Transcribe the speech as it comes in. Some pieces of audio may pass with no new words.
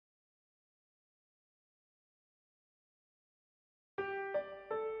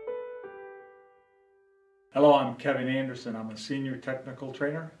Hello, I'm Kevin Anderson. I'm a senior technical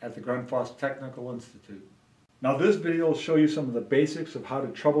trainer at the Grundfos Technical Institute. Now this video will show you some of the basics of how to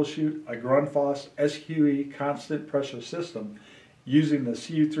troubleshoot a Grundfos SQE constant pressure system using the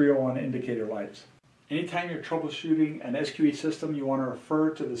CU301 indicator lights. Anytime you're troubleshooting an SQE system, you want to refer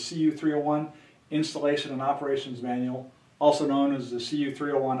to the CU301 Installation and Operations Manual, also known as the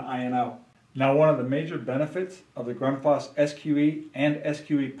CU301 INO. Now one of the major benefits of the Grundfos SQE and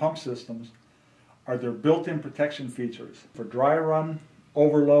SQE pump systems are their built-in protection features for dry run,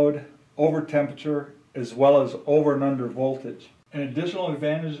 overload, over temperature, as well as over and under voltage. An additional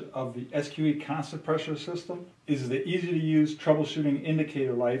advantage of the SQE constant pressure system is the easy-to-use troubleshooting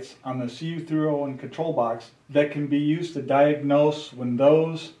indicator lights on the CU301 control box that can be used to diagnose when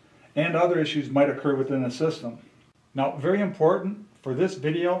those and other issues might occur within the system. Now, very important for this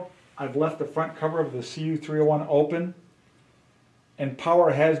video, I've left the front cover of the CU301 open, and power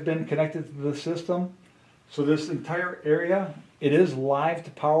has been connected to the system. So this entire area, it is live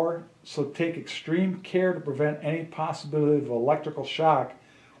to power, so take extreme care to prevent any possibility of electrical shock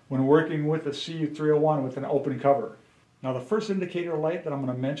when working with the CU301 with an open cover. Now the first indicator light that I'm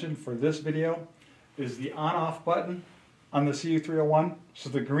going to mention for this video is the on-off button on the CU301. So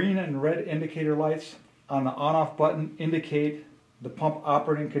the green and red indicator lights on the on-off button indicate the pump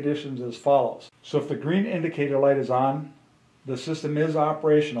operating conditions as follows. So if the green indicator light is on, the system is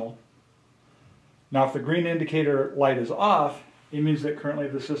operational. Now if the green indicator light is off, it means that currently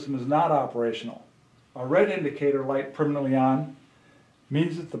the system is not operational. A red indicator light permanently on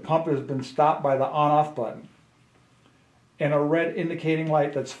means that the pump has been stopped by the on-off button. And a red indicating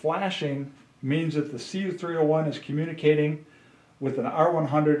light that's flashing means that the CU301 is communicating with an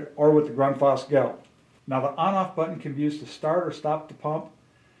R100 or with the Grundfos GEL. Now the on-off button can be used to start or stop the pump,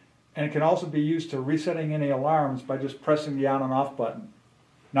 and it can also be used to resetting any alarms by just pressing the on and off button.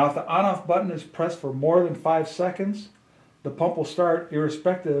 Now if the on-off button is pressed for more than 5 seconds, the pump will start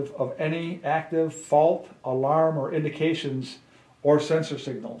irrespective of any active fault, alarm, or indications or sensor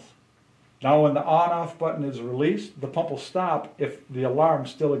signals. Now when the on-off button is released, the pump will stop if the alarm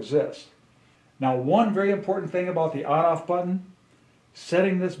still exists. Now one very important thing about the on-off button,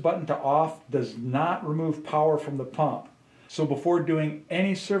 setting this button to off does not remove power from the pump. So before doing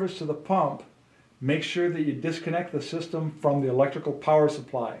any service to the pump, make sure that you disconnect the system from the electrical power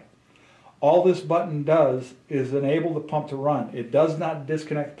supply. All this button does is enable the pump to run. It does not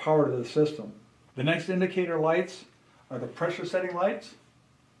disconnect power to the system. The next indicator lights are the pressure setting lights.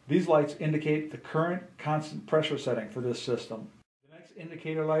 These lights indicate the current constant pressure setting for this system. The next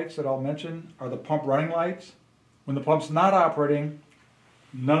indicator lights that I'll mention are the pump running lights. When the pump's not operating,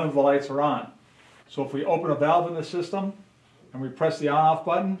 none of the lights are on. So if we open a valve in the system and we press the on-off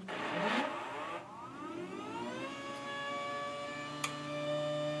button,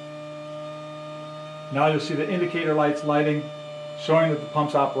 now you'll see the indicator lights lighting, showing that the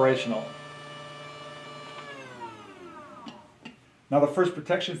pump's operational. Now the first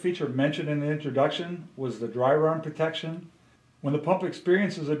protection feature mentioned in the introduction was the dry run protection. When the pump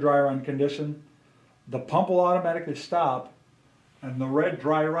experiences a dry run condition, the pump will automatically stop and the red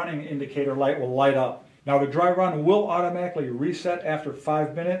dry running indicator light will light up. Now the dry run will automatically reset after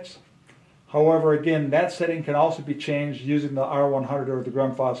 5 minutes. However, again, that setting can also be changed using the R100 or the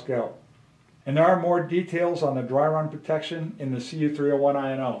Grundfos GEL. And there are more details on the dry run protection in the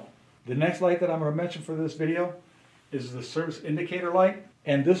CU301 INO. The next light that I'm going to mention for this video is the service indicator light.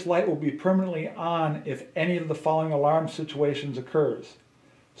 And this light will be permanently on if any of the following alarm situations occurs.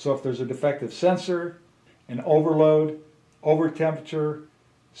 So if there's a defective sensor, an overload, over temperature,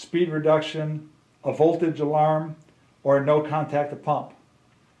 speed reduction, a voltage alarm, or a no contact to pump.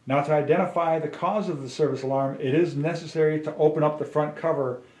 Now to identify the cause of the service alarm, it is necessary to open up the front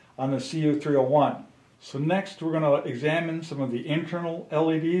cover on the CU301. So next we're going to examine some of the internal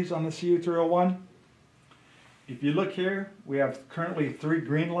LEDs on the CU301. If you look here, we have currently 3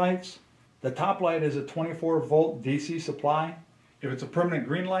 green lights. The top light is a 24 volt DC supply. If it's a permanent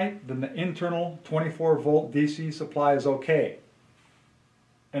green light, then the internal 24 volt DC supply is okay.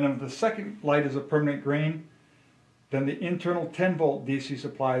 And if the second light is a permanent green, then the internal 10 volt DC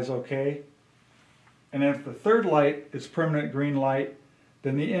supply is okay. And if the third light is permanent green light,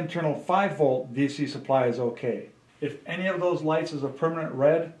 then the internal 5 volt DC supply is okay. If any of those lights is a permanent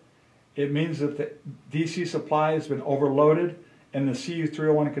red, it means that the DC supply has been overloaded and the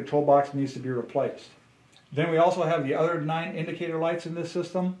CU301 control box needs to be replaced. Then we also have the other 9 indicator lights in this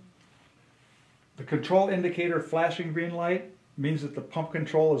system. The control indicator flashing green light means that the pump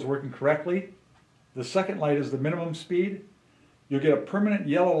control is working correctly. The second light is the minimum speed. You'll get a permanent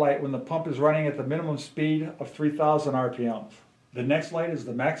yellow light when the pump is running at the minimum speed of 3,000 RPMs. The next light is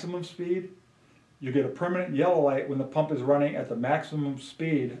the maximum speed. you get a permanent yellow light when the pump is running at the maximum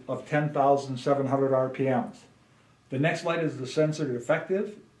speed of 10,700 RPMs. The next light is the sensor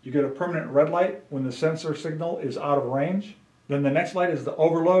defective. You get a permanent red light when the sensor signal is out of range. Then the next light is the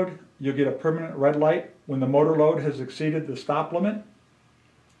overload. You'll get a permanent red light when the motor load has exceeded the stop limit.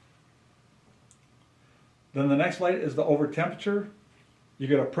 Then the next light is the over temperature. You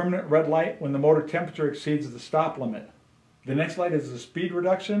get a permanent red light when the motor temperature exceeds the stop limit. The next light is the speed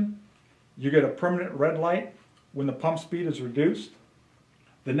reduction. You get a permanent red light when the pump speed is reduced.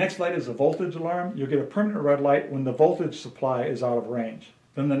 The next light is a voltage alarm. You'll get a permanent red light when the voltage supply is out of range.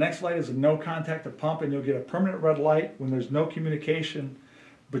 Then the next light is a no contact to pump, and you'll get a permanent red light when there's no communication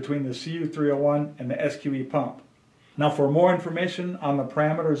between the CU301 and the SQE pump. Now for more information on the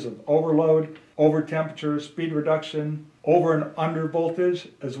parameters of overload, over temperature, speed reduction, over and under voltage,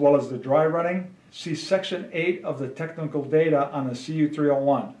 as well as the dry running, see section 8 of the technical data on the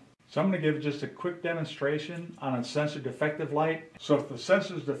CU301. So I'm going to give just a quick demonstration on a sensor defective light. So if the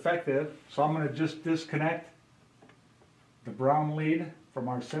sensor is defective, so I'm going to just disconnect the brown lead from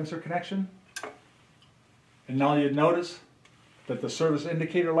our sensor connection. And now you'd notice that the service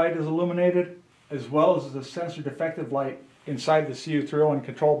indicator light is illuminated, as well as the sensor defective light inside the CU301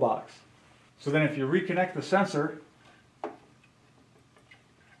 control box. So then if you reconnect the sensor,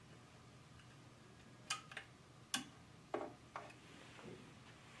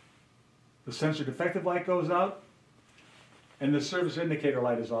 the sensor defective light goes out and the service indicator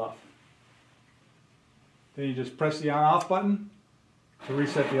light is off. Then you just press the on-off button to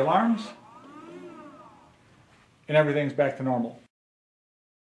reset the alarms and everything's back to normal.